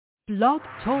Blog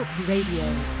Talk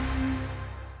Radio.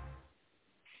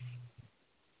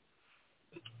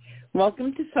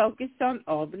 Welcome to Focus on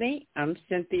Albany. I'm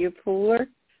Cynthia Pooler.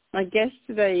 My guest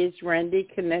today is Randy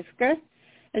Koniowka,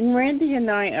 and Randy and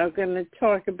I are going to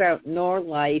talk about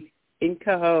Norlite in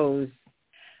Cohoes.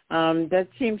 That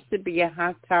seems to be a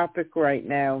hot topic right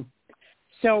now.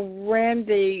 So,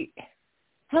 Randy,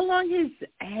 how long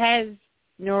has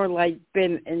Norlite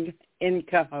been in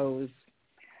Cohoes?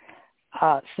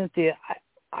 Cynthia,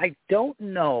 I don't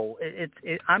know.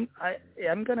 I'm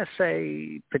going to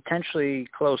say potentially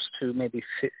close to maybe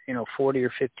 40 or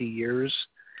 50 years.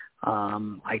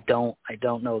 I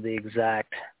don't know the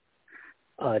exact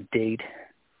date,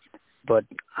 but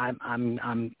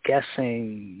I'm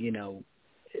guessing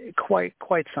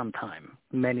quite some time,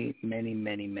 many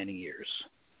years.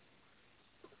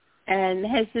 And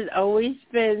has it always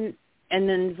been an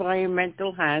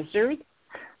environmental hazard?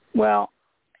 Well,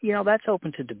 that's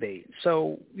open to debate.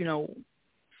 So,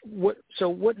 what's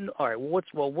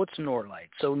Norlite?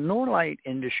 So Norlite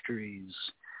Industries,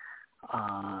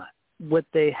 what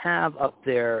they have up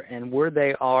there and where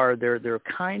they are, they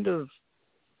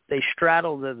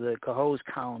straddle the Cohoes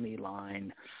Colony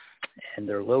line, and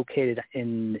they're located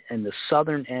in the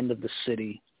southern end of the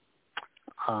city.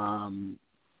 And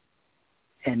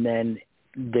then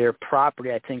their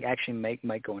property, I think, actually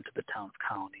might go into the town of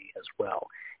Colony as well.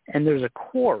 And there's a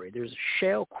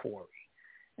shale quarry.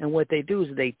 And what they do is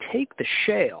they take the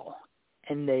shale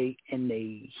and they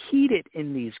heat it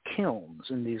in these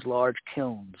kilns, in these large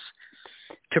kilns,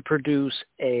 to produce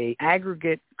a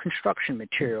aggregate construction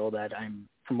material that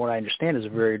from what I understand, is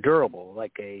very durable.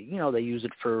 Like they use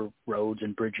it for roads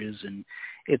and bridges, and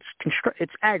it's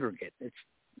aggregate. It's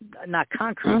not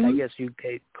concrete. Mm-hmm. I guess you'd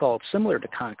call it similar to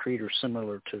concrete or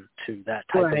similar to that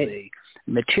type of a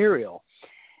material.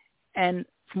 And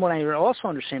from what I also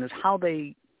understand is how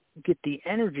they get the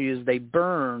energy is they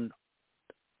burn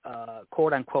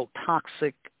quote unquote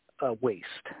toxic waste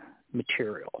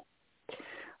material.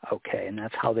 Okay, and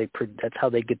that's how they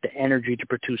get the energy to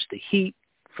produce the heat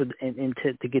to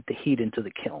get the heat into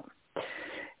the kiln.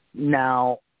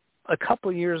 Now, a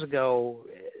couple of years ago,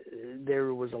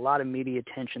 there was a lot of media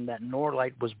attention that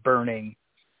Norlite was burning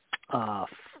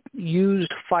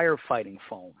used firefighting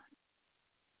foam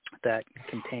that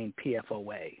contained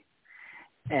PFOA.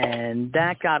 And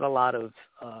that got a lot of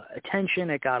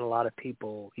attention. It got a lot of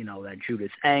people, that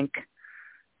Judith Enck,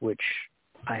 which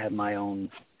I have my own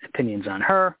opinions on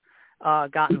her,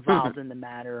 got involved in the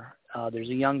matter. There's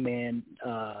a young man,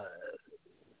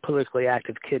 politically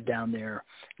active kid down there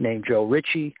named Joe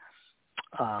Ritchie.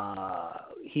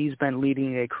 He's been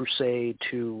leading a crusade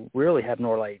to really have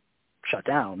Norlite shut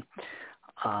down.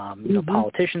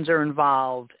 Politicians are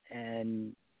involved,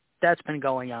 and that's been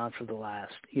going on for the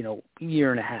last, year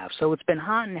and a half. So it's been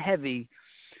hot and heavy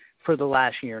for the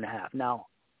last year and a half. Now,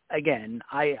 again,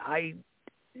 I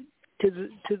to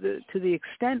the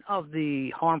extent of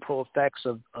the harmful effects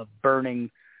of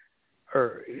burning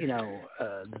or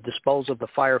the disposal of the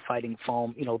firefighting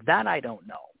foam, that I don't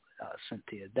know,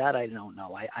 Cynthia. That I don't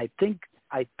know. I think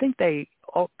they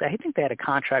had a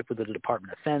contract with the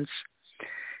Department of Defense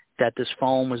that this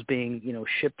foam was being,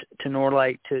 shipped to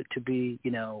Norlite to be,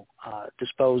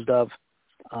 disposed of.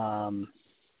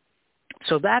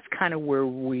 So that's kind of where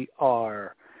we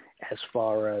are as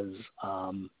far as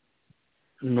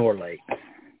Norlite.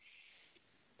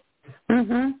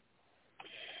 Mhm.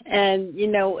 And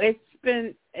it's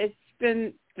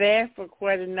been there for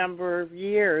quite a number of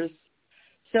years.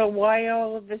 So why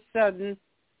all of a sudden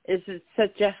is it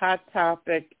such a hot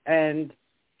topic and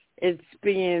it's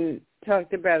being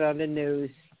talked about on the news?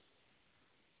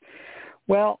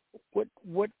 Well, what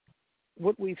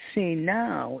we've seen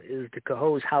now is the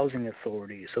Cohoes Housing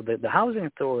Authority. So the Housing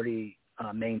Authority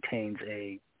maintains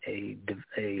a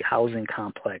housing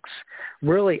complex,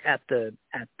 really at the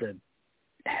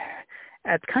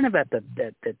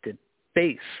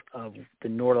base of the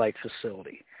Norlite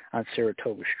facility on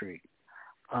Saratoga Street,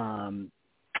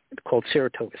 called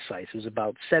Saratoga Sites. There's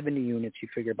about 70 units. You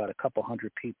figure about a couple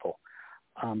hundred people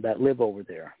that live over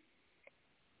there.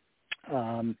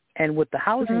 And what the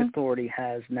Housing Authority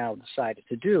has now decided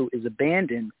to do is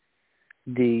abandon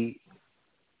the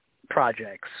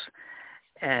projects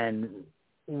and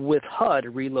with HUD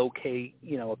relocate,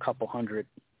 a couple hundred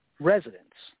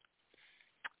residents.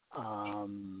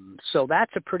 So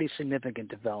that's a pretty significant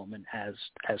development as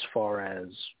far as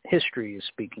history is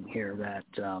speaking here,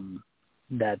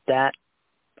 that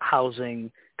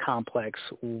housing complex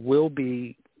will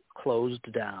be closed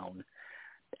down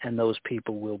and those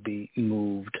people will be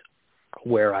moved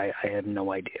where I have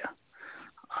no idea.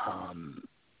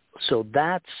 So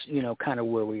that's, kind of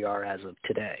where we are as of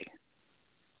today.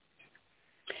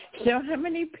 So how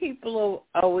many people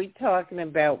are we talking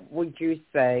about, would you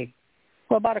say?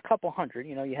 Well, about a couple hundred.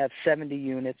 You have 70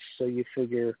 units, so you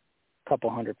figure a couple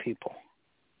hundred people.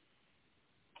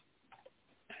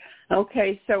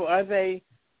 Okay, so are they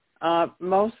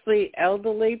mostly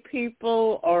elderly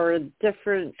people or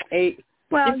different age?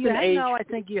 Well, age? I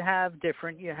think you have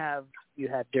different. You have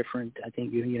different. I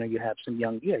think you have some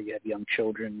young. Yeah, you have young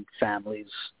children, families,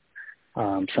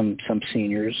 some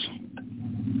seniors.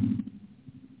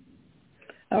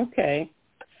 Okay,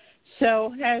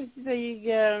 so has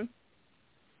the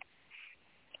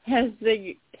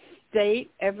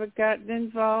state ever gotten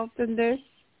involved in this?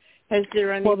 Has there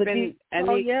been any?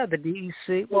 Oh, yeah, the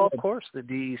DEC. Well, of course, the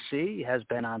DEC has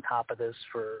been on top of this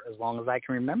for as long as I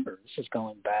can remember. This is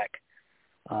going back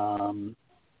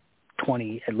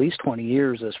at least 20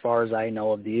 years, as far as I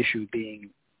know, of the issue being,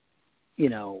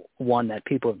 one that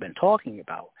people have been talking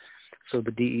about. So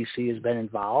the DEC has been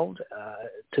involved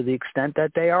to the extent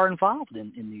that they are involved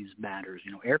in these matters.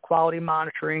 Air quality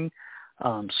monitoring,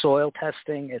 soil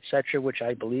testing, et cetera, which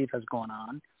I believe has gone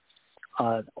on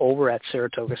over at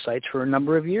Saratoga sites for a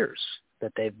number of years,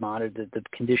 that they've monitored, the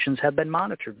conditions have been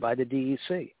monitored by the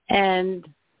DEC. And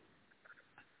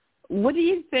what do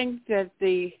you think that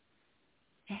the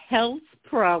health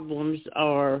problems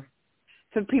are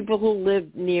for people who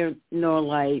live near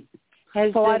Norlite? I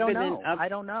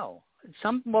don't know.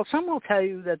 Some will tell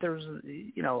you that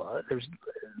there's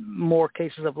more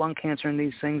cases of lung cancer in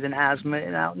these things and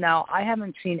asthma. Now I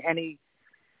haven't seen any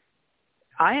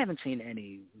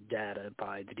data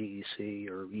by the DEC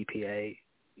or EPA,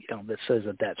 that says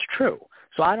that that's true.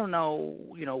 So I don't know,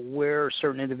 where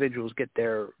certain individuals get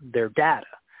their data.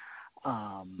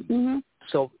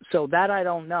 So that I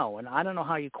don't know, and I don't know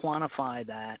how you quantify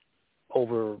that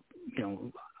over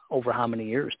how many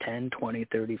years, 10, 20,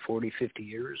 30, 40, 50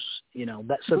 years,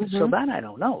 so that I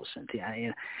don't know,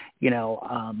 Cynthia.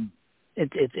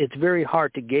 It's very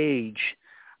hard to gauge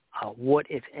what,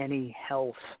 if any,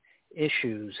 health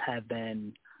issues have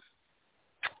been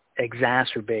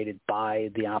exacerbated by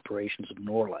the operations of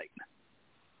Norlite.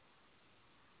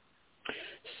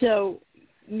 So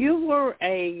you were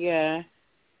a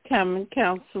common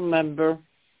council member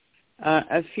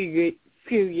a few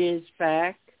years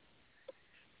back.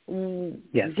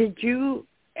 Yes. Did you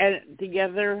and the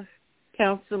other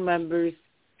council members,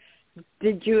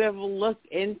 did you ever look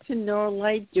into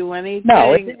Norlite, do anything?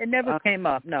 No, it never came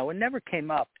up. No, it never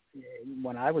came up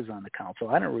when I was on the council.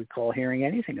 I don't recall hearing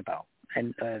anything about,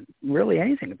 and really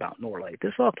anything about Norlite.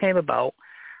 This all came about,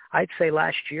 I'd say,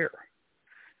 last year,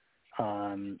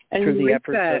 through the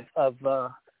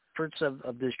efforts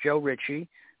of this Joe Ritchie,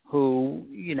 who,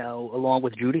 along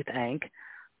with Judith Ank,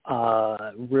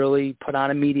 really put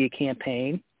on a media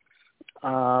campaign.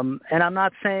 And I'm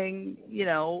not saying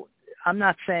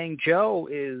Joe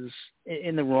is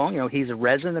in the wrong. He's a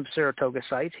resident of Saratoga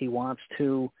sites. He wants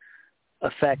to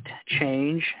affect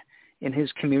change in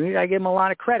his community. I give him a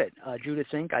lot of credit.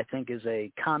 Judith Ank, I think, is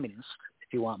a communist,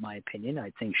 if you want my opinion.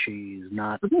 I think she's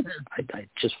not. I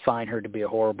just find her to be a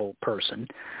horrible person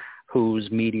whose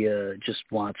media just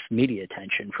wants media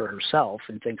attention for herself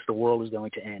and thinks the world is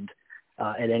going to end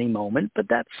at any moment. But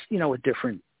that's, a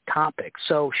different topic.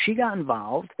 So she got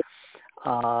involved.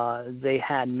 They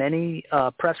had many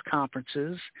press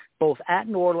conferences, both at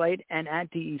Norlite and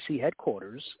at DEC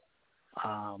headquarters,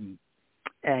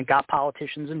 and got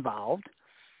politicians involved.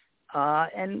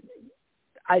 And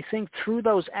I think through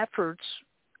those efforts,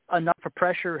 enough of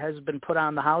pressure has been put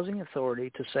on the housing authority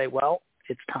to say, well,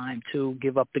 it's time to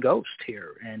give up the ghost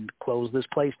here and close this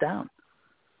place down.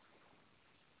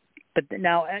 But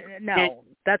now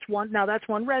that's one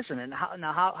resident.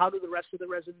 How do the rest of the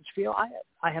residents feel?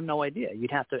 I have no idea.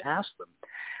 You'd have to ask them.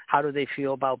 How do they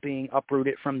feel about being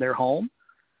uprooted from their home?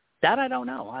 That I don't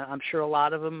know. I'm sure a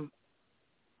lot of them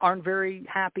aren't very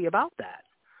happy about that.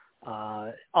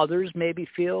 Others maybe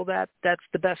feel that that's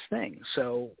the best thing.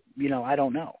 So, I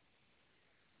don't know.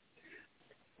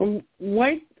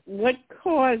 What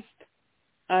caused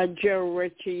Joe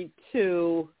Ritchie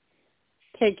to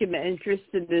take an interest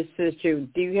in this issue?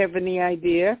 Do you have any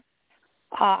idea?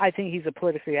 I think he's a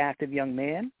politically active young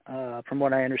man. From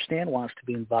what I understand, wants to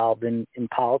be involved in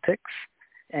politics,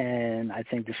 and I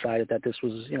think decided that this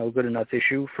was, a good enough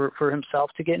issue for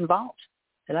himself to get involved.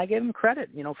 And I give him credit,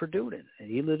 for doing it. And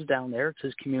he lives down there. It's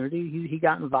his community. He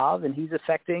got involved, and he's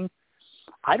affecting,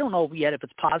 I don't know yet if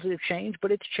it's positive change,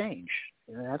 but it's change.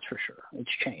 That's for sure. It's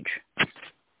change.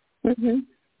 Mm-hmm.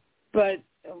 But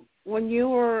when you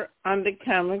were on the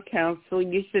Common Council,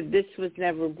 you said this was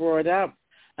never brought up.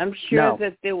 I'm sure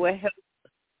that there were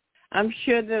I'm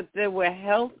sure that there were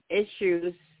health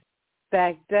issues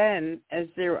back then as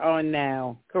there are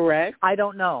now, correct? I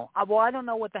don't know. Well, I don't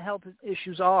know what the health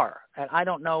issues are, and I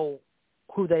don't know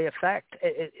who they affect.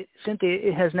 Cynthia,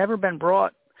 it has never been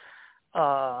brought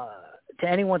to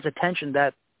anyone's attention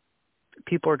that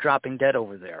people are dropping dead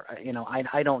over there.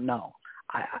 I don't know.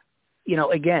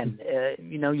 Again,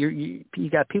 you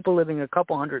got people living a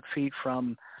couple 100 feet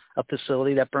from a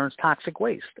facility that burns toxic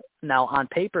waste. Now, on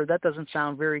paper, that doesn't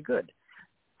sound very good.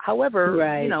 However,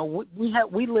 right.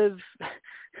 we live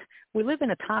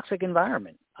in a toxic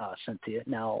environment, Cynthia.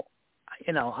 Now,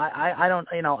 I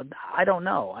don't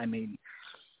know. I mean,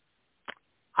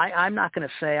 I'm not going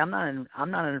to say I'm not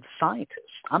a scientist.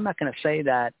 I'm not going to say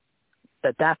that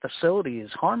facility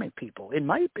is harming people. It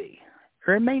might be,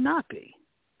 or it may not be,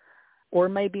 or it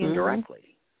may be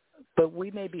indirectly. But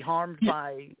we may be harmed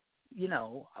by,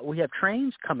 we have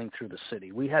trains coming through the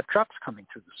city. We have trucks coming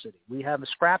through the city. We have a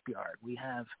scrapyard. We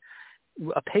have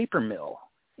a paper mill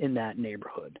in that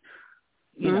neighborhood.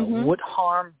 What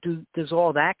harm does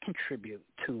all that contribute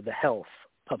to the health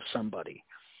of somebody?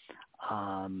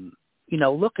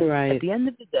 Look, right. At the end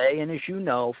of the day, and as you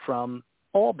know from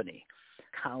Albany,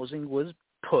 housing was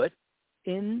put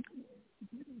in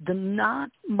the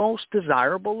not most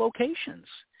desirable locations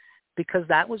because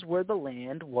that was where the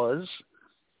land was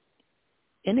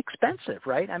inexpensive,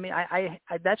 right? I mean, I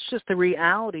that's just the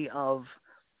reality of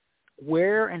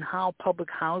where and how public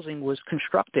housing was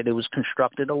constructed. It was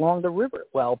constructed along the river.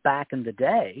 Well, back in the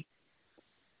day,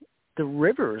 the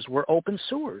rivers were open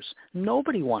sewers.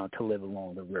 Nobody wanted to live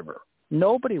along the river.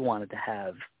 Nobody wanted to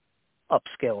have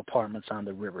upscale apartments on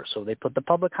the river, so they put the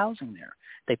public housing there.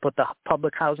 They put the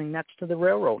public housing next to the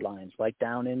railroad lines, like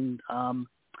down in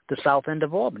the south end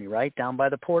of Albany, right, down by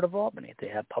the Port of Albany. They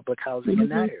have public housing in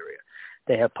that area.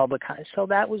 They have public housing. So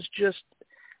that was just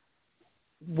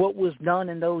what was done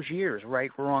in those years,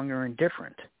 right, wrong, or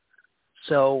indifferent.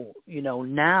 So,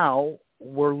 now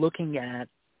we're looking at,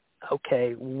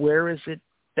 okay, where is it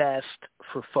best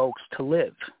for folks to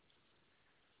live?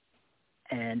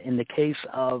 And in the case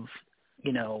of,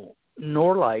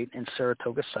 Norlite and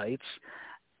Saratoga sites,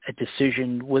 a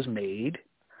decision was made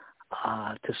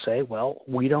to say, well,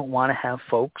 we don't want to have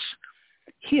folks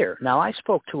here. Now, I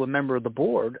spoke to a member of the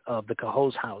board of the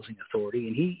Cohoes Housing Authority,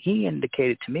 and he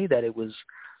indicated to me that it was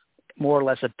more or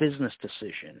less a business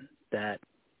decision, that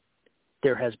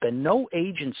there has been no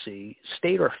agency,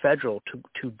 state or federal,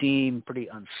 to deem pretty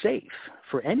unsafe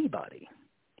for anybody.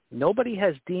 Nobody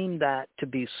has deemed that to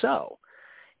be so.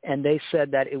 And they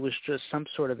said that it was just some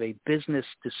sort of a business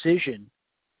decision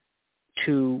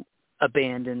to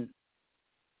abandon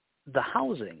the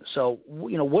housing. So,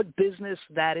 what business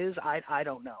that is, I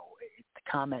don't know.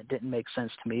 The comment didn't make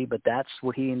sense to me, but that's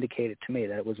what he indicated to me,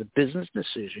 that it was a business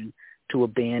decision to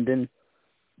abandon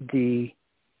the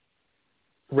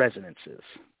residences.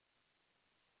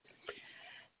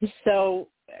 So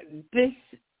this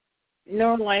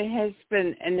Norlite has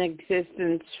been in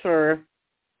existence for,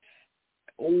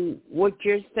 what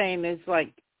you're saying is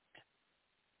like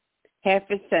half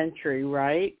a century,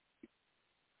 right?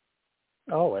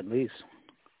 Oh, at least.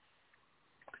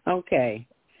 Okay.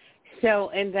 So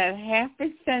in that half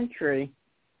a century,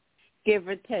 give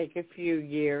or take a few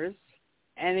years,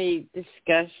 any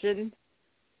discussion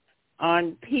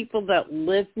on people that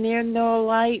live near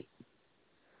Norlite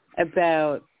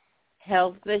about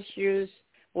health issues,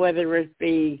 whether it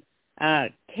be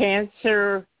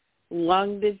cancer,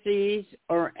 lung disease,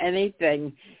 or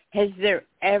anything? Has there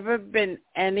ever been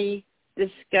any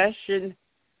discussion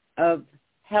of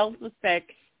health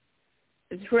effects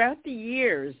throughout the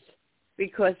years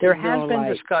because there of has Norlite?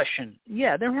 been discussion?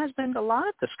 Yeah, there has been a lot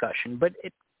of discussion, but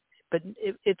it's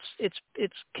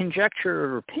conjecture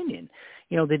or opinion.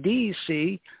 The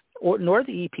DEC nor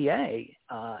the EPA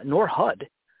nor HUD,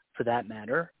 for that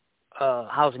matter,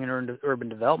 Housing and Urban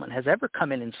Development, has ever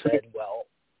come in and said, well,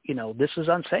 this is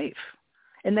unsafe.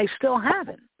 And they still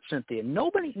haven't, Cynthia.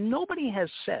 Nobody has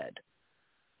said,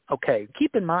 okay,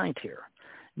 keep in mind here,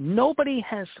 nobody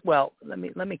has, well, let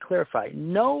me clarify.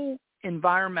 No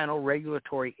environmental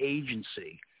regulatory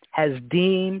agency has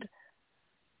deemed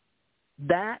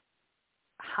that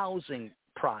housing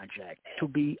project to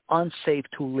be unsafe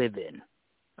to live in,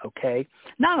 okay?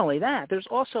 Not only that, there's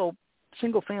also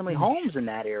single-family homes in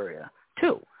that area,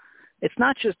 too. It's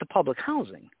not just the public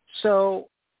housing. So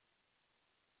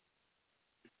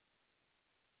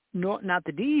not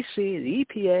the DEC, the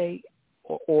EPA,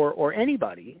 or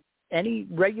anybody, any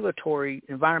regulatory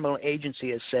environmental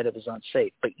agency has said it was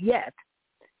unsafe, but yet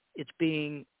it's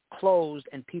being closed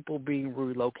and people being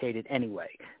relocated anyway.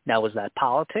 Now, is that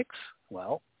politics?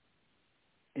 Well,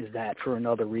 Is that for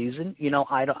another reason?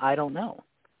 I don't know.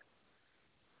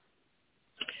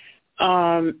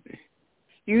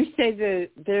 You say that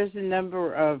there's a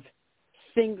number of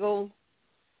single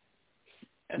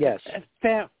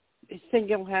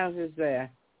single houses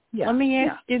there. Yeah. Let me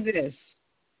ask you this.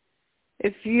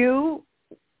 If you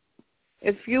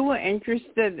were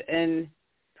interested in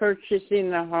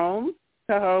purchasing a home,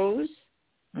 Cohoes,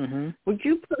 would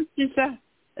you purchase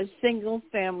a single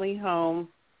family home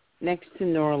next to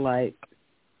Norlite?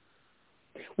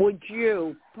 Would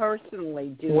you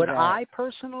personally do that? Would I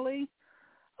personally?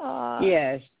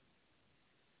 Yes.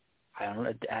 I don't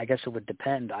know. I guess it would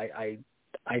depend. I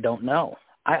don't know.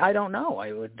 I don't know.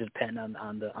 It would depend on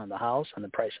the house, on the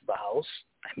price of the house.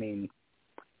 I mean,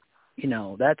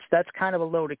 that's kind of a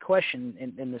loaded question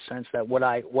in the sense that would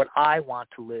I want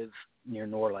to live near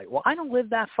Norlite? Well, I don't live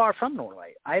that far from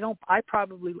Norlite. I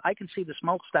can see the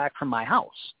smokestack from my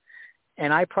house,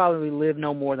 and I probably live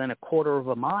no more than a quarter of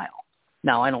a mile.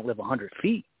 Now, I don't live 100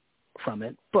 feet from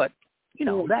it, but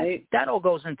that all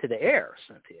goes into the air,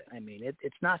 Cynthia. I mean,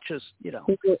 it's not just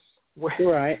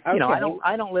right. Okay.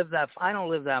 I don't live that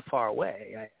far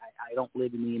away. I don't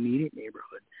live in the immediate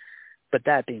neighborhood. But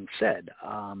that being said,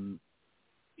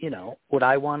 would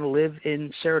I want to live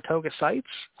in Saratoga Sites?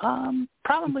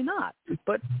 Probably not.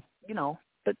 But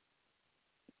but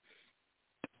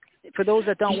for those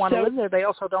that don't want to live there, they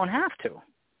also don't have to.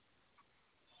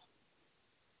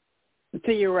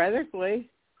 Theoretically,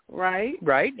 right?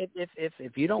 Right.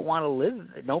 If you don't want to live,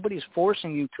 nobody's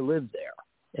forcing you to live there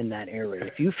in that area.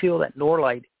 If you feel that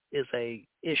Norlite is a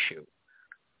issue,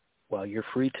 well, you're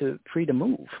free to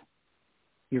move.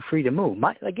 You're free to move.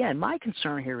 My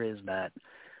concern here is that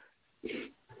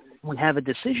we have a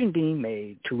decision being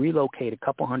made to relocate a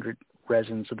couple hundred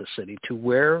residents of the city to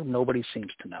where nobody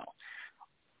seems to know.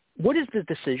 What is the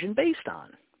decision based on?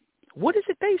 What is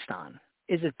it based on?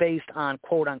 Is it based on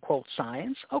quote unquote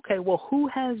science? Okay, well, who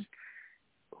has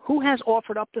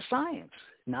offered up the science?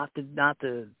 Not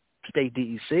the state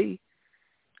DEC,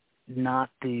 not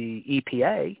the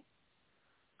EPA.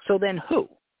 So then who?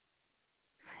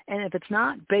 And if it's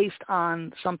not based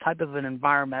on some type of an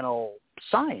environmental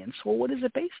science, well, what is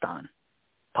it based on?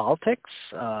 Politics?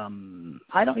 I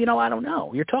don't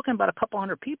know. You're talking about a couple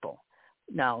hundred people.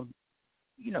 Now,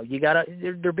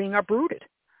 they're being uprooted.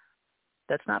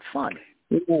 That's not fun.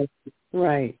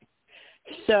 Right.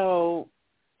 So,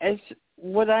 as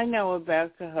what I know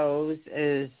about Cohoes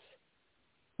is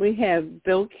we have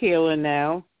Bill Keeler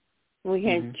now. We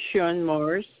had Sean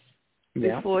Morris.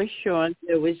 Yeah. Before Sean,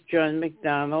 there was John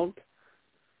McDonald.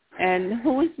 And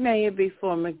who was mayor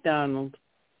before McDonald?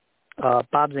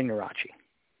 Bob Zignoracci.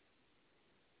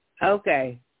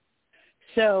 Okay.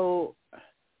 So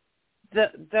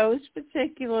those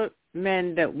particular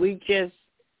men that we just,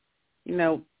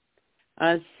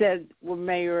 said were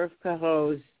mayor of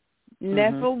Cohoes,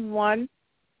 never once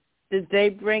did they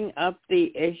bring up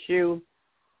the issue.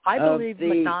 I believe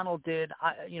McDonald did.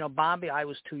 Bobby, I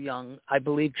was too young. I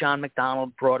believe John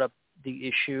McDonald brought up the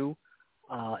issue.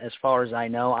 As far as I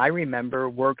know, I remember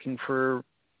working for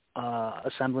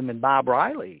Assemblyman Bob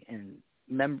Riley,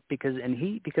 because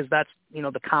that's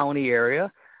the Colony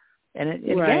area, and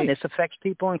again, this affects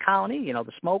people in Colony.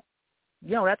 The smoke,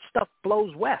 that stuff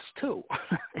blows west too.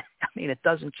 I mean, it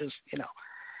doesn't just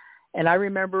And I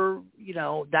remember,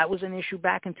 that was an issue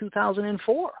back in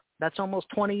 2004. That's almost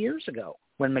 20 years ago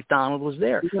when McDonald was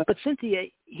there. Yeah. But Cynthia,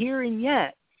 here and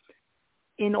yet,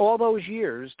 in all those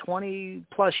years, 20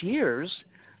 plus years,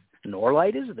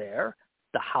 Norlite is there.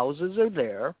 The houses are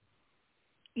there.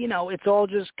 It's all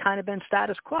just kind of been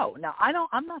status quo. Now,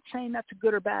 I'm not saying that's a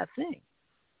good or bad thing.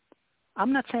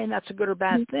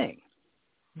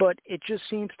 But it just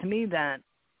seems to me that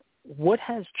what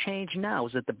has changed now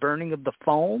is that the burning of the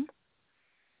foam,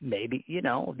 maybe,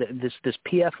 this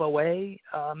PFOA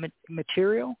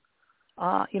material,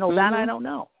 that I don't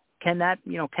know. Can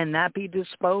that be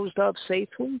disposed of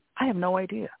safely? I have no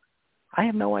idea.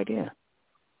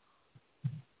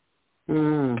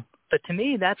 But to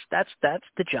me, that's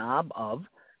the job of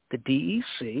the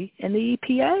DEC and the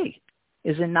EPA,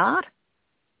 is it not?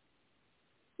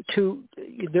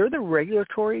 They're the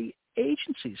regulatory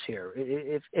agencies here.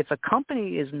 If a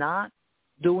company is not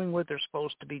doing what they're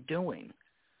supposed to be doing,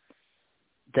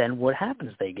 then what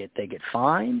happens? They get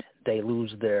fined. They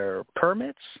lose their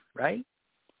permits, right?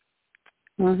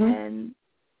 And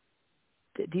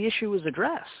the issue is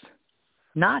addressed.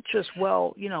 Not just,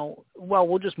 we'll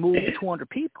just move 200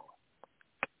 people.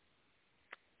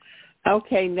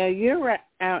 Okay, now you're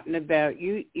out and about.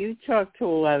 You talk to a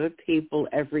lot of people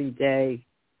every day.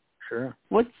 Sure.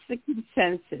 What's the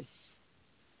consensus?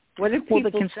 What are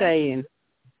people saying?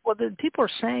 Well, the people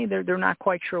are saying they're not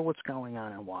quite sure what's going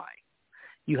on and why.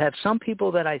 You have some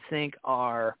people that I think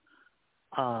are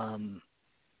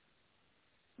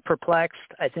perplexed.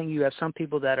 I think you have some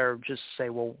people that are just say,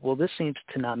 well, this seems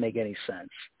to not make any sense.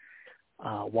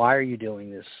 Why are you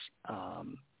doing this?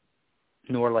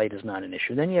 Norlite is not an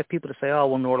issue. Then you have people to say, oh,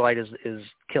 well, Norlite is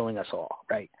killing us all,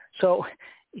 right? So,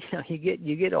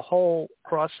 you get a whole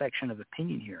cross section of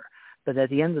opinion here. But at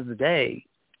the end of the day,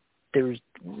 there's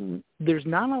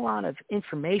not a lot of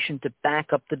information to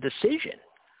back up the decision.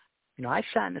 I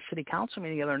sat in the city council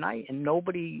meeting the other night, and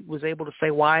nobody was able to say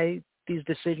why these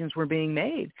decisions were being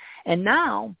made. And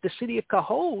now the city of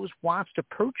Cohoes wants to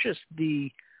purchase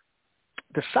the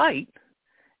site,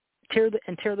 tear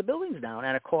the buildings down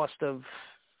at a cost of,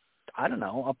 I don't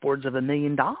know, upwards of $1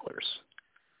 million.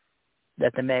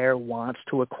 That the mayor wants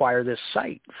to acquire this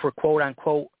site for quote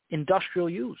unquote industrial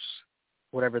use,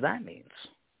 whatever that means.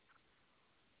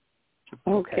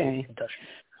 Okay.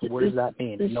 What does that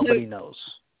mean? Nobody knows.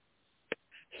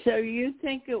 So you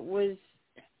think it was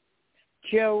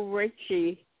Joe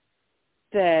Ritchie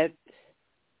that,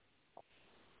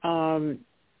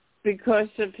 because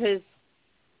of his,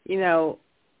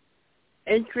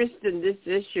 interest in this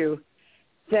issue,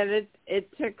 that it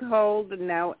took hold and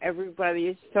now everybody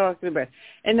is talking about it.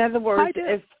 In other words,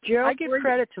 if Joe... I give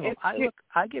credit to him.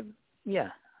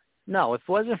 No, if it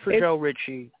wasn't for Joe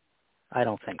Ritchie, I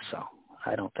don't think so.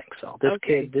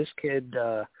 This kid,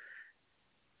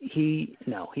 he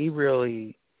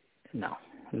really, no.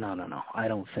 I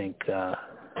don't think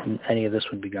any of this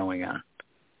would be going on.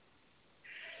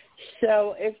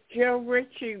 So if Joe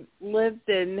Ritchie lived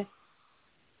in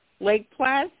Lake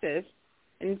Placid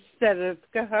instead of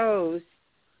Cohoes,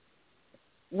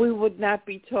 we would not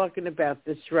be talking about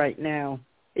this right now.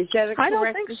 Is that a correct I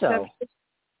don't think so. assumption?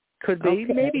 Could be.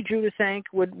 Okay. Maybe Judith Hank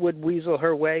would weasel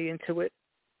her way into it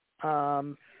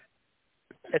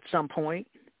at some point,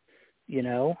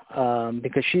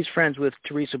 because she's friends with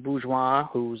Teresa Bourgeois,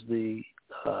 who's the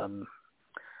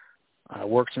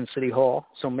works in City Hall.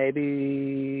 So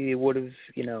maybe it would have,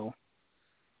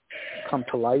 come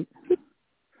to light.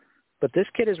 But this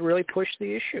kid has really pushed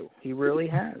the issue. He really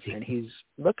has. And he's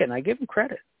looking. I give him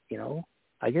credit,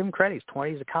 I give him credit. He's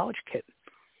 20. He's a college kid.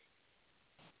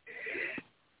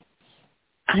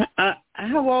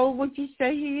 How old would you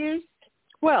say he is?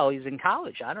 Well, he's in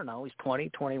college. I don't know. He's 20,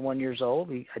 21 years old.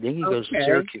 I think he goes to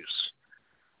Syracuse.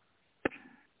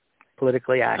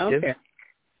 Politically active.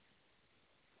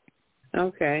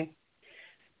 Okay.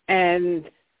 And,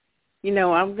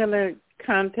 I'm going to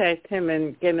contact him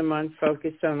and get him on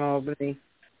Focus on Albany.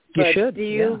 You should,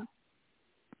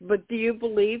 But do you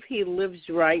believe he lives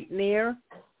right near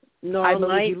Norlite?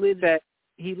 I believe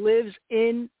he lives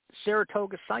in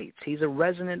Saratoga sites. He's a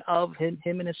resident of him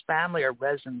and his family are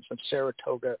residents of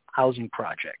Saratoga housing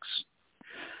projects.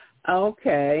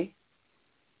 Okay.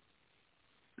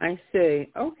 I see.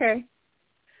 Okay.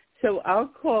 So I'll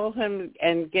call him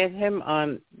and get him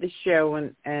on the show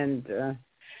and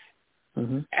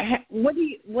what do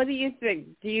you think?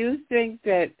 Do you think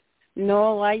that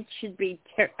Norlite should be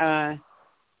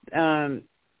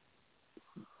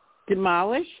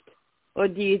demolished, or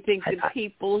do you think the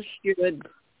people should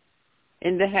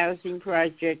in the housing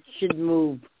project should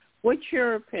move? What's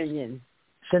your opinion?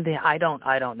 Cynthia, I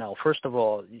don't know. First of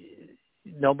all,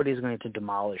 nobody's going to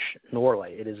demolish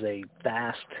Norlite. It is a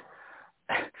vast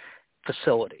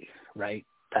facility, right,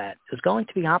 that is going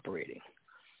to be operating,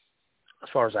 as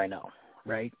far as I know,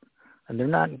 right? And they're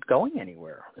not going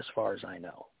anywhere, as far as I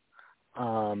know.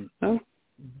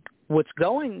 What's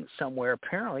going somewhere,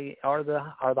 apparently, are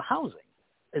the housing.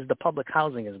 Is the public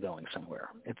housing is going somewhere.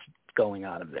 It's going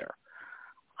out of there.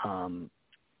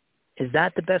 Is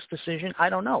that the best decision? I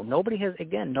don't know. Nobody has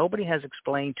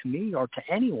explained to me or to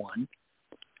anyone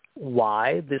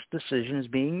why this decision is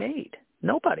being made.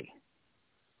 Nobody.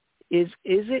 Is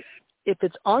it, if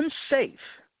it's unsafe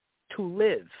to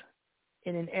live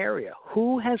in an area,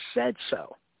 who has said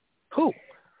so? Who?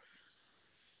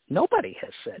 Nobody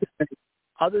has said it,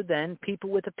 other than people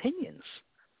with opinions.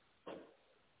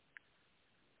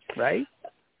 Right?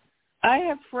 I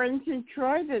have friends in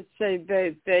Troy that say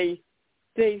that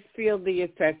they feel the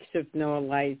effects of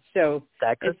Norlite. So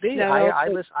that could be. I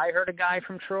heard a guy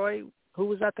from Troy who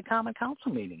was at the Common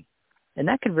Council meeting, and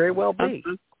that could very well be.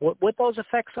 What those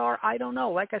effects are, I don't know.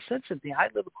 Like I said, Cynthia, I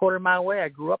live a quarter mile away. I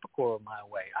grew up a quarter mile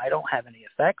away. I don't have any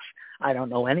effects. I don't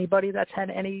know anybody that's had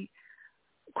any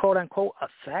quote unquote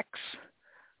effects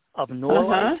of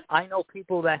Norlite. I know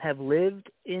people that have lived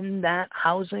in that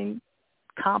housing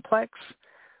complex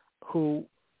who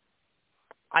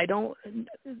I don't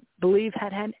believe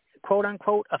had quote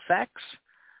unquote effects.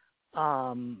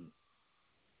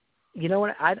 You know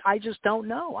what? I just don't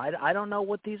know. I don't know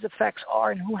what these effects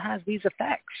are and who has these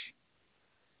effects.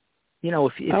 You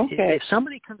know, if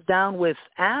somebody comes down with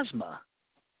asthma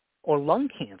or lung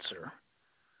cancer,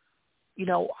 you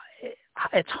know,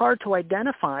 it's hard to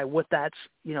identify what that's,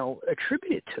 you know,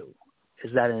 attributed to.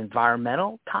 Is that an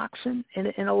environmental toxin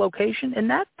in a location? And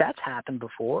that's happened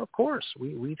before, of course.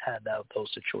 We've had those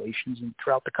situations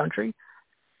throughout the country.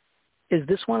 Is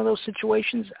this one of those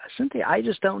situations? Cynthia, I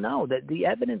just don't know. That the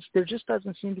evidence, there just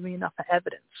doesn't seem to be enough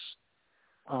evidence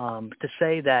to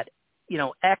say that, you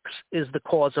know, X is the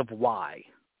cause of Y.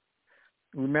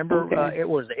 Remember, it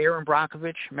was Aaron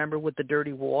Brockovich, remember with the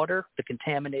dirty water, the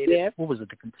contaminated, what was it,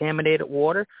 the contaminated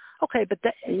water? Okay, but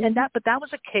that was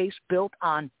a case built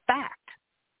on fact,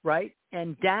 right,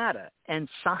 and data and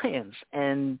science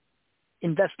and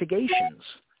investigations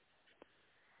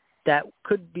that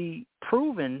could be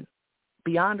proven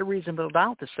beyond a reasonable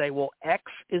doubt to say, well, X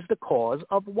is the cause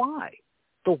of Y.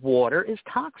 The water is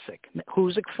toxic.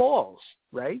 Hoosick Falls,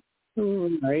 right?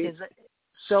 Right.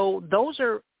 So those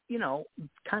are, you know,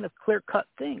 kind of clear-cut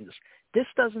things. This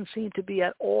doesn't seem to be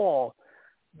at all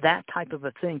that type of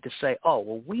a thing to say, oh,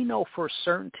 well, we know for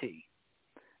certainty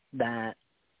that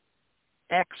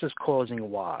X is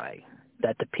causing Y,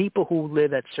 that the people who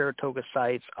live at Saratoga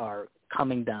sites are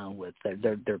coming down with,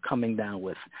 they're coming down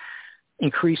with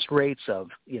increased rates of,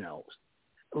 you know,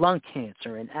 lung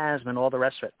cancer and asthma and all the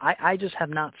rest of it. I just have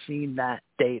not seen that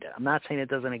data. I'm not saying it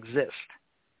doesn't exist.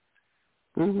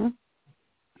 Mm-hmm.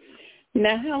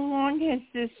 Now, how long has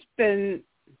this been,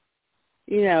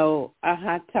 you know, a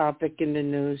hot topic in the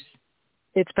news?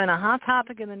 It's been a hot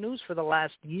topic in the news for the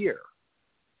last year.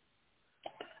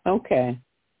 Okay.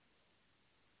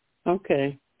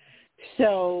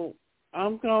 So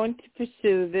I'm going to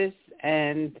pursue this,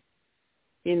 and,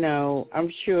 you know,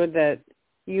 I'm sure that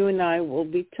you and I will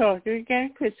be talking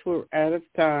again because we're out of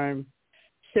time.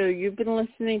 So you've been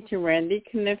listening to Randy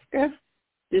Koniowka.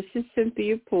 This is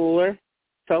Cynthia Pooler,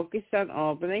 Focus on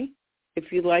Albany.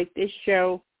 If you like this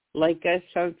show, like us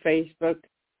on Facebook,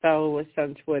 follow us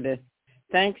on Twitter.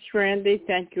 Thanks, Randy.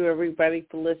 Thank you, everybody,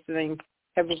 for listening.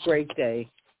 Have a great day.